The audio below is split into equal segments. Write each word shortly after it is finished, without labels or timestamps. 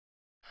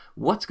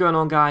What's going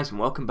on, guys, and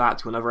welcome back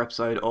to another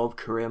episode of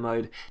Career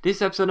Mode. This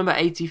is episode number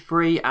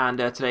 83, and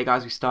today,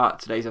 guys, we start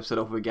today's episode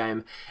off with a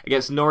game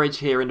against Norwich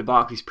here in the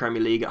Barclays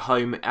Premier League at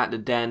home at the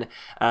Den,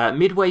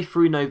 midway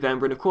through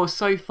November. And of course,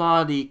 so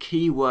far the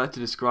key word to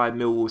describe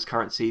Millwall's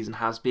current season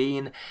has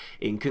been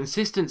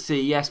inconsistency.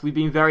 Yes, we've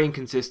been very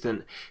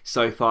inconsistent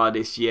so far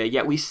this year,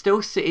 yet we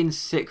still sit in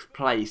 6th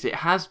place. It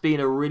has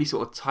been a really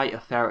sort of tight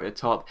affair at the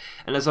top,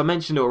 and as I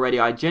mentioned already,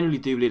 I genuinely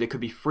do believe there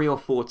could be 3 or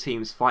 4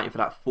 teams fighting for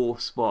that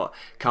 4th spot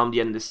come the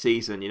end of the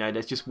season. You know,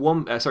 there's just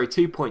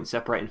 2 points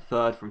separating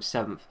 3rd from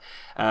 7th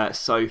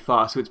so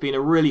far, so it's been a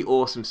really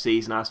awesome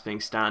season as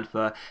things stand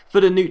for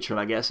the neutral,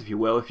 I guess, if you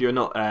will. If you're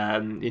not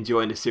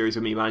enjoying the series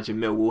with me managing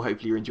Millwall,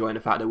 hopefully you're enjoying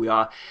the fact that we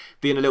are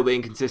being a little bit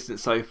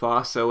inconsistent so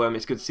far, so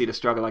it's good to see the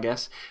struggle, I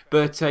guess.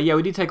 But yeah,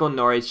 we do take on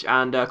Norwich,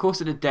 and of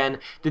course at the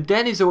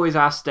Den is always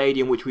our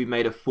stadium which we've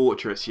made a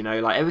fortress, you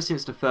know, like ever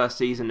since the first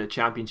season of the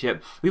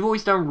Championship, we've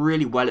always done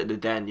really well at the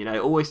Den, you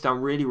know, always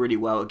done really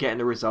well at getting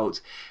the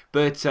results.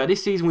 But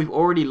this season we've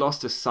already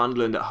lost to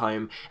Sunderland at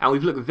home, and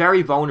we've looked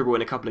very vulnerable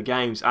in a couple of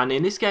games. And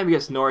in this game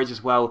against Norwich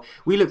as well,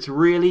 we looked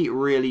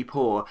really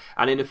poor.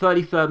 And in the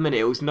 33rd minute,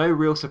 it was no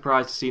real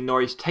surprise to see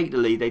Norwich take the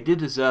lead. They did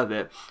deserve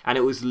it, and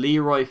it was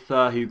Leroy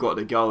Fer who got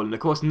the goal. And of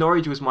course,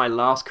 Norwich was my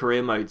last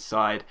career mode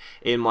side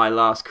in my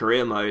last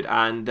career mode.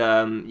 And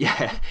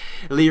yeah,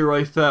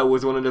 Leroy Fer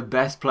was one of the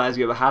best players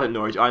we ever had at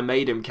Norwich. I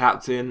made him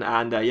captain,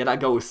 and yeah,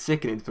 that goal was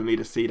sickening for me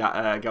to see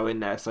that go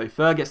in there. So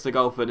Fer gets the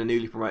goal for the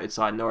newly promoted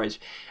side Norwich.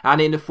 And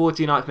in the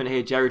 49th minute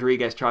here, Jerry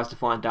Rodriguez tries to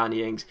find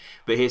Danny Ings,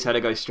 but his header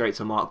goes straight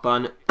to Mark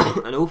Bunn.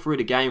 And all through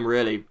the game,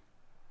 really,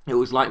 it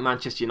was like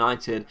Manchester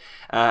United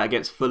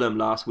against Fulham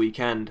last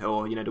weekend,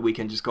 or you know, the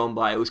weekend just gone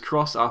by. It was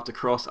cross after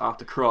cross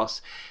after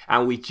cross,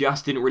 and we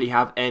just didn't really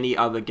have any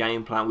other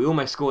game plan. We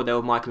almost scored there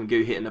with Michael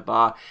Ngoo hitting the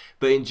bar,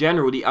 but in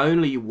general, the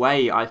only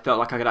way I felt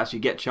like I could actually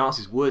get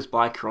chances was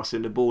by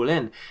crossing the ball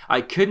in. I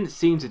couldn't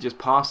seem to just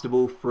pass the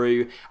ball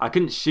through. I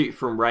couldn't shoot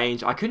from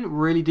range. I couldn't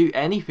really do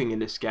anything in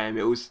this game.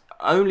 It was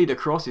only the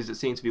crosses that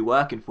seemed to be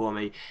working for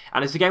me.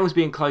 And as the game was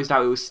being closed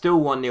out, it was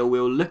still 1-0. We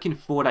were looking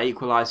for that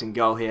equalising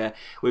goal here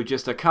with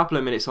just a couple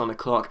of minutes on the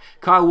clock.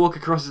 Kyle Walker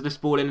crosses this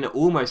ball in and it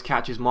almost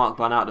catches Mark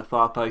Bunn out the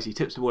far post. He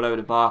tips the ball over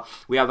the bar.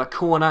 We have a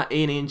corner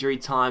in injury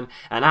time,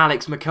 and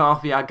Alex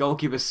McCarthy, our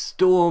goalkeeper,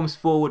 storms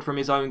forward from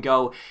his own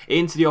goal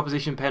into the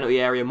opposition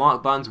penalty area.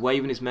 Mark Bunn's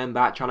waving his men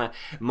back, trying to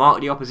mark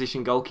the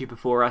opposition goalkeeper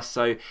for us.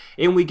 So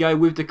in we go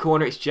with the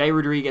corner. It's Jay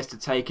Rodriguez to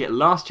take it.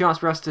 Last chance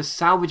for us to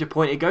salvage a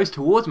point. It goes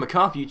towards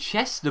McCarthy,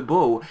 chests the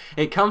ball.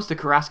 It comes to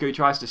Carrasco, who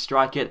tries to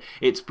strike it.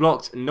 It's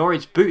blocked.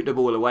 Norwich boot the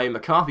ball away.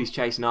 McCarthy's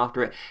chasing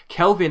after it.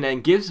 Kelvin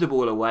then gives the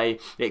ball away.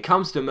 It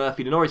comes to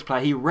Murphy, the Norwich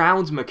player. He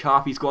rounds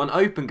McCarthy. He's got an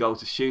open goal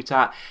to shoot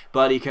at,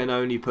 but he can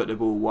only put the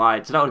ball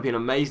wide. So that would have been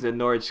amazing if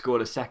Norwich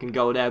scored a second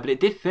goal there, but it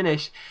did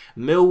finish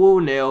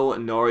Millwall 0,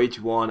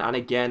 Norwich 1. And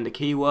again, the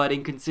key word,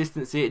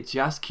 inconsistency. It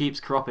just keeps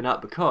cropping up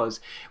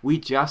because we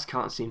just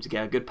can't seem to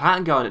get a good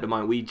pattern going at the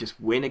moment. We just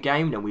win a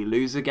game, then we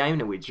lose a game,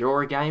 then we draw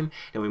a game,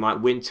 then we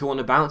might win 2 on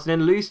the bounce and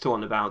then lose 2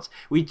 on the bounce.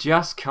 We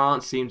just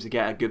can't seem to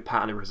get a good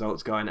pattern of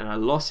results going, and a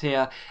loss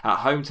here at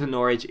home to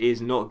Norwich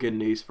is not good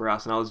news for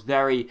us. And I was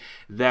very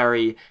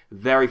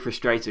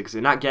frustrated because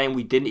in that game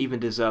we didn't even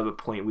deserve a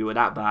point. We were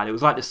that bad. It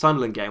was like the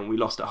Sunderland game we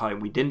lost at home.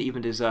 We didn't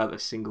even deserve a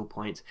single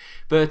point.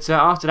 But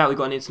after that, we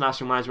got an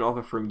international management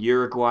offer from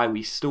Uruguay.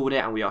 We stalled it,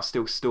 and we are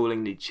still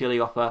stalling the Chile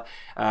offer,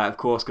 of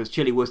course, because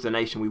Chile was the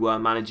nation we were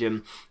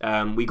managing.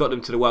 We got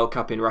them to the World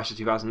Cup in Russia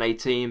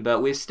 2018,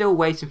 but we're still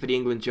waiting for the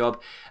England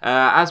job.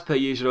 As per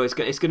usual, it's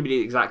going to be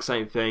the exact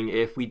same thing.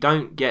 If we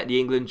don't get the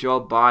England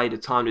job by the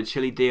time the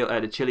Chile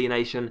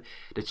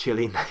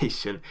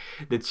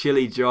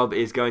job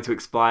is going to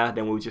expire,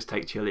 then we'll just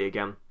take Chile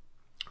again.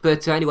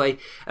 But anyway,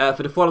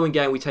 for the following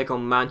game, we take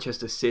on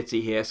Manchester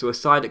City here. So a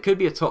side that could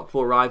be a top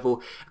 4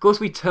 rival. Of course,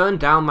 we turned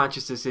down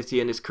Manchester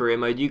City in this career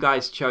mode. You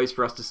guys chose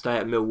for us to stay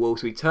at Millwall,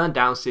 so we turned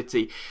down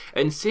City.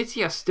 And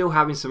City are still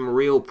having some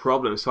real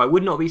problems, so I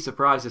would not be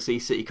surprised to see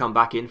City come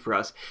back in for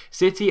us.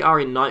 City are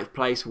in 9th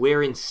place.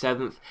 We're in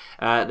 7th.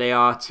 They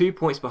are 2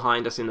 points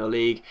behind us in the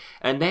league,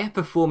 and they're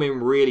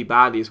performing really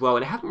badly as well.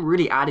 And they haven't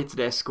really added to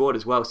their squad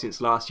as well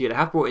since last year. They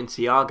have brought in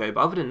Thiago,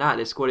 but other than that,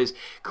 their squad is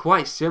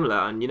quite similar.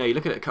 And, you know, you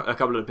look at a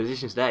couple of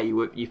positions there,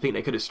 you think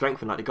they could have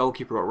strengthened, like the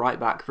goalkeeper or right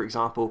back, for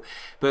example.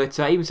 But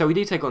even so, we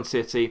do take on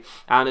City,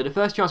 and the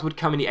first chance would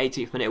come in the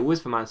 18th minute. It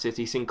was for Man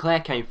City. Sinclair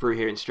came through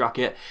here and struck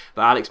it,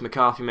 but Alex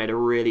McCarthy made a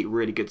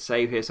really good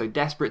save here. So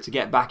desperate to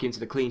get back into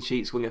the clean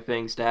sheet swing of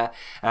things there.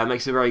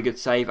 Makes a very good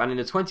save. And in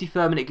the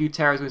 23rd minute,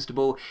 Gutierrez wins the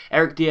ball.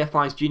 Eric Dier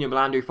finds Junior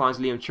Malando, who finds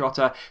Liam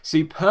Trotter.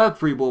 Superb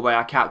through ball by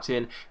our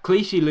captain.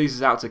 Clichy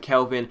loses out to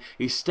Kelvin,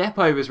 who step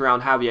overs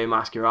around Javier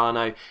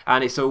Mascherano,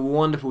 and it's a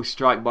wonderful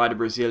strike by the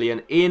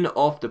Brazilian in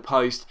off off the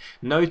post.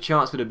 No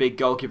chance for the big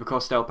goalkeeper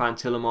Costel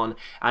Pantilimon,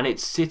 and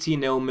it's City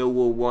 0,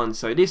 Millwall 1.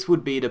 So this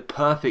would be the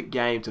perfect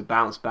game to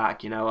bounce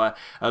back. You know,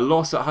 a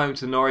loss at home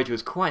to Norwich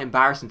was quite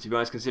embarrassing, to be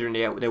honest, considering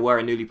they were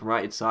a newly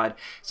promoted side.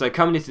 So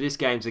coming into this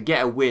game to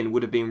get a win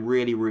would have been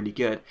really, really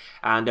good.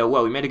 And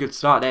well, we made a good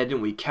start there,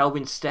 didn't we?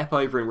 Kelvin step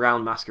over and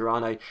round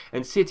Mascherano,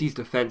 and City's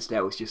defence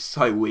there was just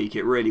so weak.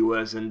 It really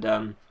was. And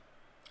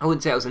I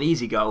wouldn't say it was an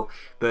easy goal,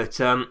 but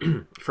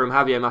from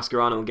Javier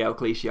Mascherano and Gael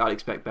Clichy, I'd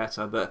expect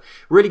better. But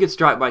really good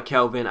strike by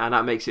Kelvin, and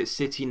that makes it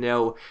City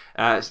 0,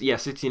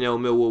 City 0,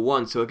 Millwall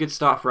 1. So a good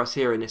start for us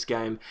here in this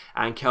game,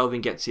 and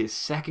Kelvin gets his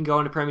second goal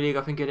in the Premier League,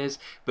 I think it is.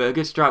 But a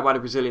good strike by the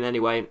Brazilian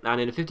anyway. And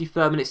in the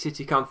 53rd minute,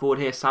 City come forward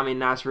here. Sami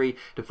Nasri,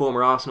 the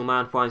former Arsenal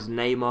man, finds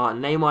Neymar.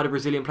 Neymar, the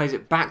Brazilian, plays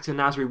it back to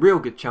Nasri. Real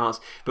good chance,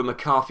 but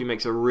McCarthy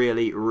makes a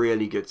really,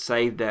 really good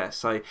save there.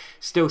 So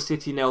still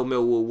City 0,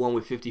 Millwall 1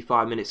 with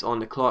 55 minutes on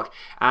the clock.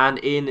 And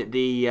in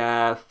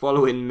the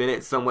following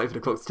minutes, I'm waiting for the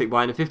clock to tick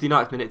by. In the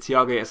 59th minute,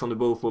 Thiago gets on the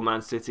ball for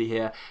Man City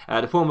here.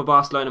 The former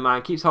Barcelona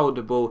man keeps hold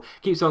of the ball,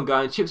 keeps on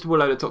going, chips the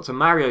ball over the top to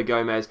Mario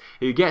Gomez,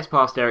 who gets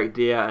past Eric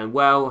Dier, and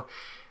well,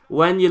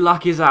 when your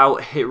luck is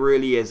out, it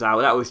really is out.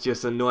 That was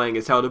just annoying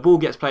as hell. The ball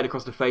gets played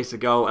across the face of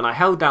goal, and I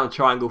held down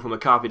triangle for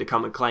McCarthy to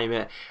come and claim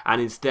it,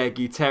 and instead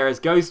Gutierrez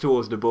goes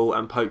towards the ball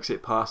and pokes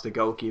it past the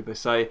goalkeeper.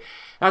 So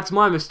that's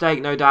my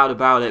mistake, no doubt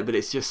about it, but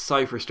it's just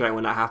so frustrating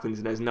when that happens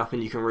and there's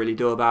nothing you can really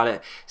do about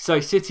it. So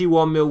City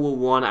 1, Millwall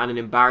 1, and an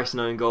embarrassing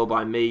own goal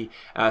by me,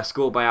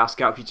 scored by our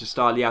scout future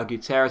star Leao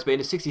Gutierrez. But in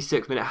the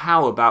 66th minute,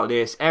 how about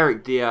this?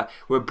 Eric Dier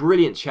with a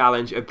brilliant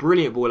challenge, a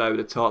brilliant ball over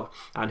the top,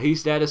 and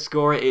who's there to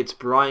score it? It's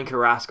Brian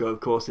Carrasco,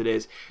 of course it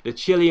is. The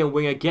Chilean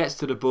winger gets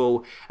to the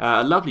ball,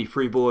 a lovely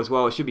free ball as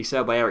well, it should be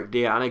said, by Eric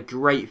Dier, and a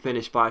great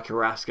finish by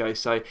Carrasco.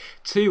 So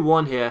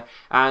 2-1 here,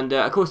 and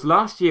of course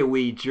last year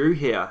we drew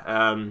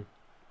here.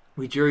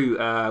 We drew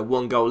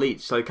 1 goal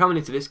each, so coming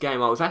into this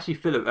game I was actually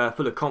full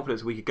of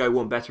confidence we could go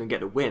one better and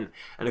get a win.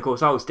 And of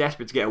course I was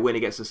desperate to get a win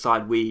against the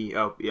side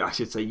I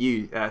should say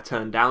you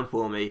turned down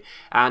for me,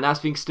 and as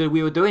things stood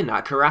we were doing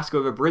that. Carrasco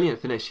with a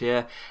brilliant finish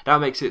here, that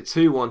makes it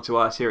 2-1 to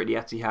us here at the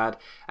Etihad.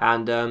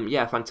 And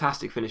yeah,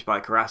 fantastic finish by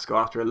Carrasco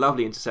after a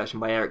lovely interception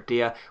by Eric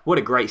Dier. What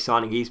a great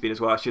signing he's been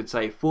as well, I should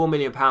say. £4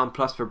 million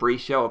plus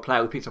Fabricio, a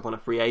player we picked up on a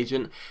free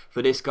agent.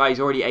 For this guy, he's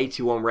already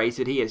 81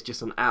 rated, he is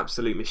just an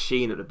absolute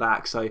machine at the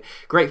back. So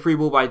great free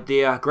ball by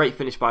Dier, great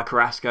finish by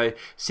Carrasco.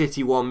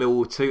 City 1,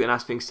 Millwall 2, and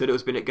as things stood, it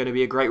was going to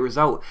be a great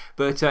result.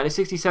 But in the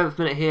 67th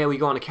minute here, we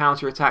go on a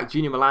counter-attack.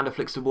 Junior Malanda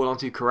flicks the ball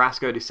onto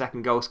Carrasco, the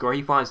second goal scorer.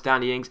 He finds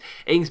Danny Ings.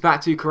 Ings back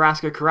to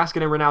Carrasco.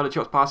 Carrasco then Ronaldo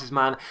chops past his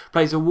man,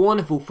 plays a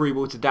wonderful free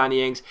ball to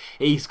Danny Ings.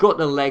 He's got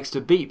the legs to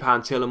beat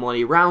Pantilimon.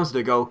 He rounds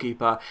the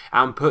goalkeeper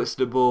and puts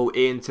the ball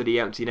into the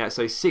empty net.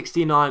 So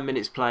 69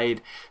 minutes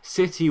played,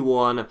 City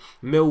 1,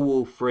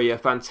 Millwall 3. A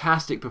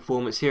fantastic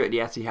performance here at the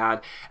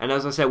Etihad. And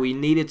as I said, we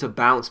needed to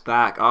bounce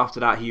back after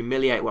that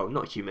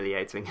not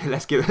humiliating,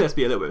 let's be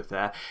a little bit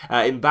fair,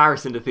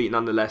 embarrassing defeat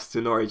nonetheless to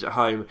Norwich at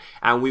home,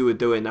 and we were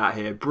doing that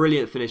here.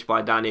 Brilliant finish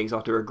by Danny Ings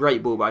after a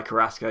great ball by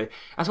Carrasco.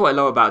 That's what I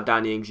love about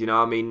Danny Ings, you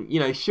know. I mean, you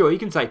know, sure, you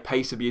can say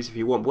pace abuse if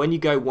you want, but when you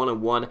go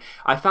 1-on-1,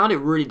 I found it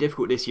really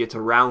difficult this year to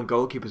round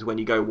goalkeepers when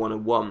you go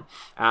 1-on-1.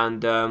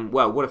 And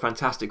well, what a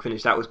fantastic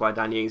finish that was by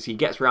Danny Ings. He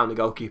gets round the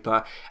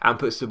goalkeeper and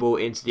puts the ball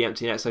into the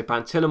empty net. So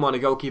Pantilimon, a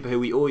goalkeeper who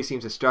we always seem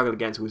to struggle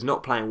against, was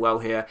not playing well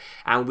here,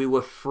 and we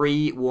were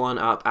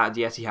 3-1 up at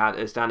the Etihad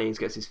as Danny Ings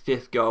gets his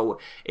 5th goal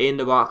in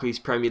the Barclays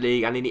Premier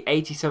League. And in the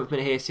 87th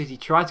minute here, City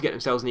tried to get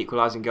themselves an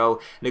equalising goal.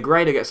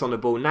 Negredo gets on the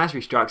ball,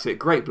 Nasri strikes it,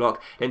 great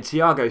block, then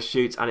Thiago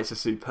shoots, and it's a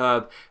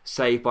superb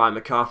save by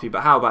McCarthy.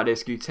 But how about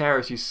this?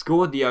 Gutierrez, who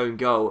scored the own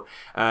goal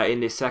in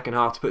this second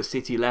half to put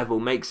City level,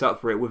 makes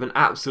up for it with an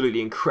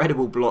absolutely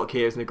incredible block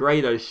here as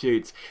Negredo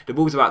shoots. The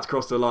ball's about to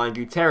cross the line,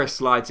 Gutierrez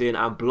slides in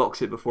and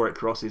blocks it before it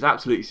crosses.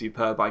 Absolutely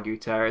superb by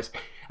Gutierrez.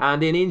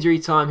 And in injury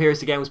time, here as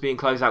the game was being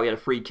closed out, we had a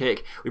free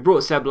kick. We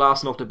brought Seb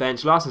Larsson off the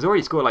bench. Larsson's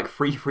already scored like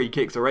 3 free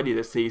kicks already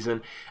this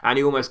season, and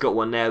he almost got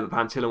one there, but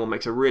Pantilimon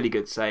makes a really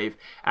good save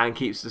and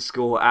keeps the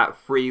score at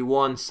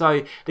 3-1.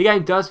 So the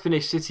game does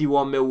finish City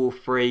 1, Millwall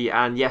 3,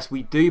 and yes,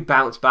 we do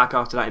bounce back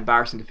after that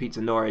embarrassing defeat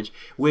to Norwich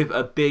with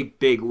a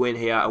big win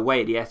here away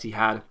at the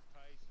Etihad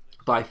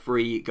by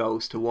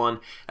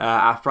 3-1.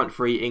 Our front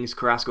three, Ings,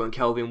 Carrasco and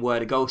Kelvin, were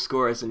the goal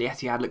scorers, and the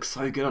Etihad looks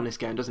so good on this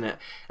game, doesn't it?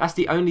 That's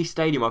the only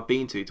stadium I've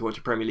been to watch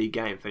a Premier League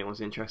game, if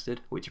anyone's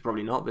interested, which you're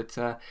probably not, but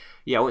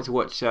yeah, I went to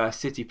watch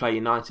City play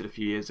United a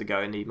few years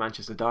ago in the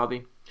Manchester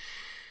derby.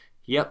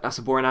 Yep, that's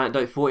a boring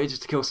anecdote for you,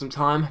 just to kill some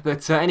time.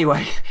 But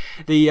anyway,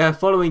 the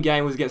following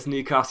game was against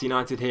Newcastle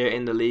United here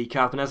in the League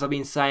Cup. And as I've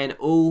been saying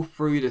all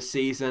through the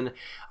season,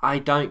 I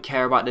don't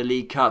care about the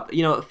League Cup.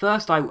 You know, at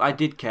first I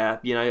did care.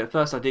 You know, at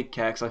first I did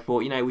care because I thought,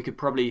 you know, we could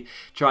probably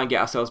try and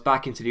get ourselves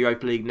back into the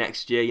Europa League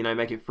next year. You know,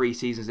 make it 3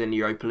 seasons in the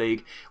Europa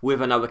League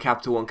with another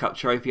Capital One Cup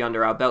trophy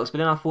under our belts. But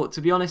then I thought,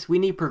 to be honest, we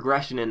need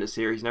progression in the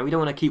series. You know, we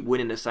don't want to keep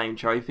winning the same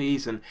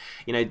trophies and,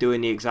 you know,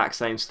 doing the exact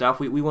same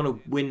stuff. We want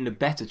to win the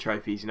better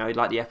trophies, you know,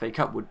 like the FA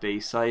Cup would be.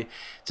 So,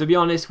 to be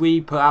honest,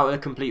 we put out a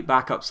complete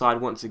backup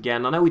side once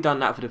again. I know we've done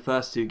that for the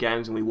first 2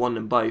 games and we won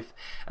them both.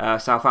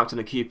 Southampton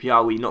and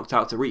QPR we knocked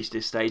out to reach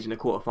this stage in the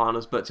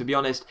quarterfinals, but to be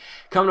honest,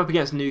 coming up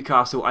against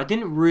Newcastle, I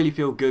didn't really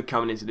feel good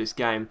coming into this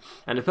game.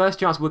 And the first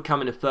chance would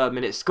come in the 3rd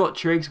minute. Scott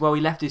Triggs, well,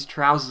 he left his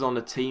trousers on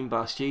the team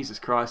bus. Jesus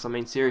Christ, I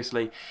mean,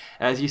 seriously.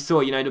 As you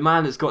saw, you know, the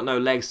man that's got no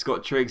legs,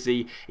 Scott Triggs,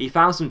 he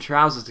found some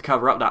trousers to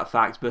cover up that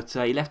fact, but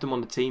he left them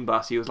on the team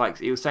bus. He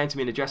was saying to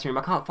me in the dressing room,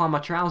 I can't find my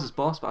trousers,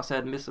 boss. But I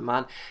said, listen,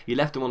 man, you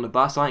left them on the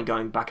bus. I ain't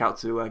going back out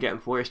to get them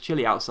for you. It's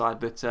chilly outside.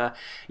 But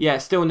yeah,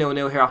 still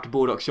 0-0 here after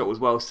Baldock's shot was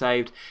well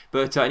saved.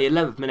 But in the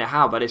 11th minute,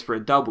 how about this for a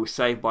double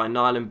save by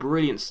Nyland?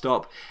 Brilliant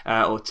stop,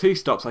 or 2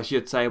 stops, I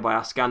should say, by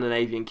our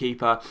Scandinavian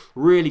keeper.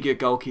 Really good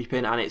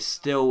goalkeeping, and it's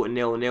still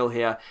 0-0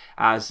 here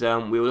as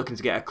we were looking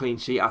to get a clean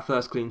sheet, our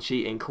first clean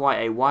sheet in quite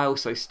a while.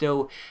 So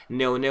still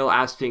 0-0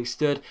 as things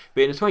stood.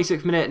 But in the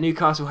 26th minute,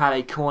 Newcastle had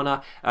a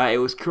corner. It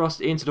was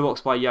crossed into the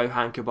box by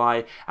Johan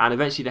Kabay, and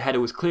eventually the header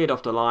was cleared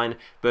off the line.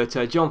 But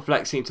John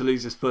Fleck seemed to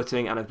lose his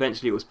footing, and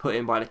eventually it was put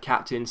in by the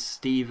captain,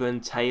 Stephen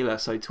Taylor.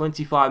 So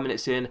 25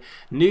 minutes in,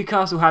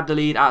 Newcastle had the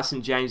lead at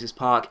St James's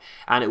Park,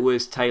 and it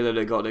was Taylor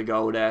that got the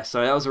goal there.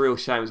 So that was a real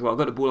shame as well.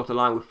 Got the ball off the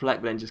line with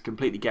Fleck, but then just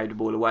completely gave the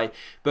ball away.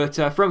 But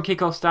from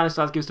kickoff,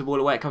 Stanislas gives the ball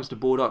away. It comes to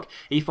Baldock.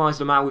 He finds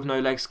the man with no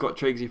legs, Scott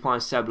Triggs. He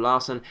finds Seb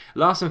Larsson.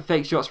 Larsson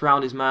fake shots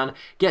round his man,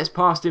 gets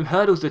past him,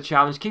 hurdles the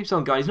challenge, keeps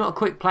on going. He's not a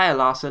quick player,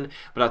 Larsson,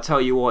 but I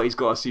tell you what, he's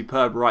got a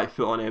superb right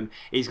foot on him.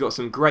 He's got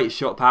some great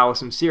shot power,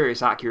 some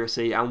serious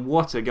accuracy, and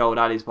what a goal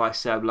that is by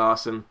Seb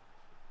Larsson.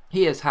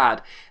 He has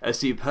had a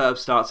superb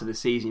start to the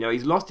season. You know,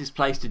 he's lost his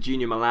place to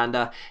Junior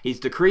Malanda. He's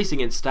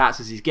decreasing in stats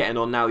as he's getting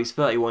on now. He's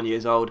 31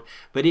 years old,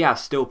 but he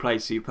has still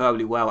played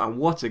superbly well. And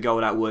what a goal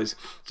that was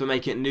to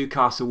make it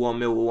Newcastle 1,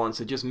 Millwall 1.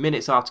 So just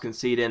minutes after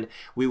conceding,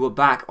 we were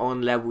back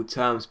on level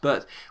terms.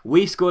 But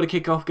we scored a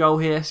kickoff goal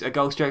here, a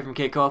goal straight from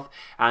kickoff,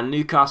 and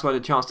Newcastle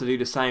had a chance to do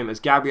the same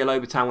as Gabriel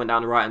Obertan went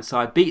down the right hand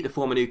side, beat the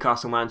former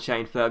Newcastle man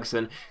Shane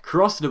Ferguson,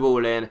 crossed the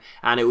ball in,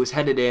 and it was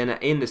headed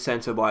in the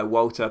centre by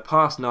Walter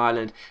past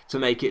Nyland to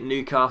make it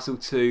Newcastle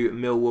 2,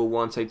 Millwall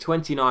 1. So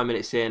 29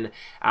 minutes in,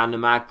 and the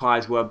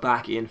Magpies were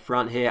back in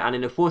front here. And in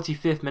the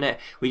 45th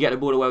minute, we get the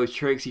ball away with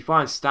Triggs. He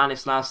finds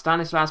Stanislas.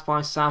 Stanislas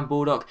finds Sam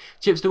Baldock.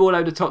 Chips the ball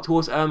over the top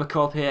towards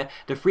Ermakov here.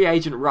 The free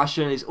agent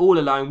Russian is all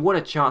alone. What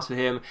a chance for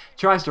him.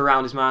 Tries to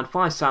round his man,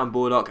 finds Sam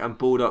Baldock, and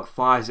Baldock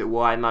fires it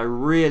wide. And I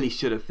really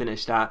should have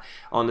finished that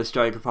on the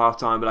stroke of half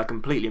time, but I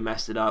completely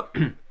messed it up.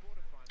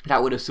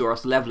 That would have saw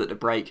us level at the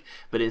break,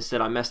 but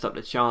instead I messed up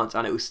the chance,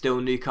 and it was still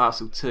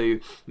Newcastle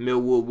 2,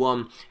 Millwall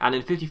 1. And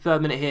in the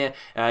 53rd minute here,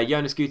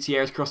 Jonas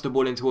Gutierrez crossed the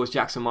ball in towards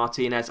Jackson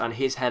Martinez, and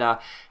his header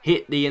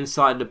hit the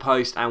inside of the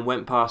post and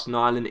went past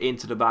Nyland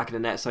into the back of the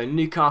net. So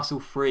Newcastle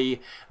 3,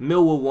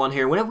 Millwall 1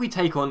 here. Whenever we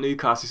take on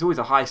Newcastle, it's always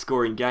a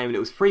high-scoring game, and it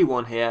was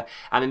 3-1 here.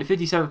 And in the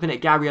 57th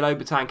minute, Gabriel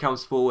Obertan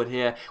comes forward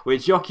here. We're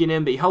jockeying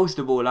him, but he holds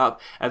the ball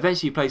up.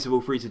 Eventually, he plays the ball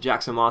through to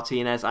Jackson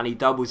Martinez, and he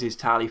doubles his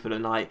tally for the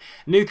night.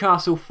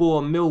 Newcastle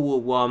 4, Millwall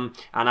 1,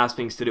 and as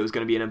things stood, it was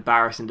going to be an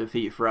embarrassing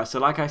defeat for us. So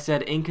like I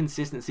said,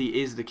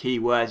 inconsistency is the key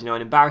word. You know,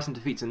 an embarrassing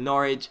defeat to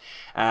Norwich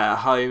at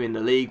home in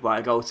the league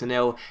by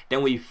 1-0.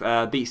 Then we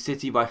beat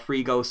City by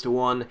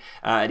 3-1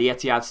 at the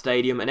Etihad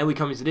Stadium, and then we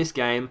come into this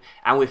game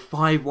and we're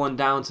 5-1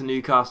 down to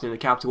Newcastle in the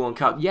Capital One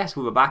Cup. Yes,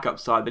 with a backup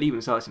side, but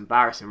even so, it's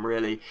embarrassing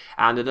really.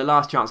 And the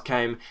last chance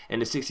came in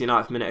the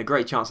 69th minute. A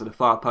great chance at the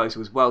far post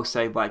was well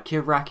saved by a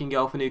Kivrak in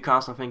goal for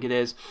Newcastle, I think it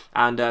is.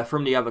 And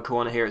from the other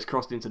corner here, it's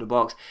crossed into the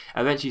box.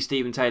 Eventually,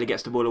 Stephen Taylor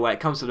gets the ball away. It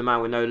comes to the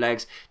man with no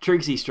legs.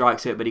 Triggsy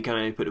strikes it, but he can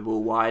only put the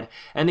ball wide.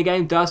 And the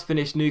game does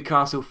finish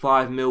Newcastle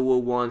 5,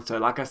 Millwall 1. So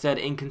like I said,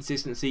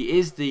 inconsistency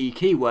is the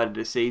key word of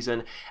the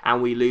season,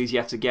 and we lose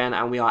yet again,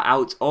 and we are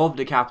out of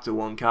the Capital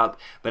One Cup.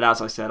 But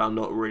as I said, I'm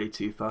not really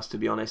too fussed, to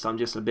be honest. I'm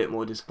just a bit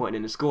more disappointed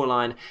in the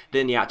scoreline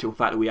than the actual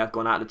fact that we have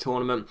gone out of the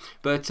tournament.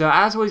 But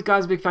as always,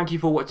 guys, a big thank you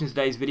for watching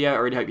today's video. I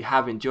really hope you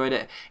have enjoyed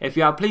it. If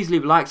you have, please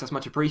leave likes. That's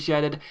much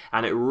appreciated,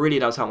 and it really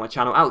does help my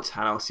channel out.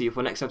 And I'll see you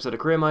for the next episode of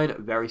Career Mode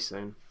very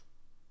soon.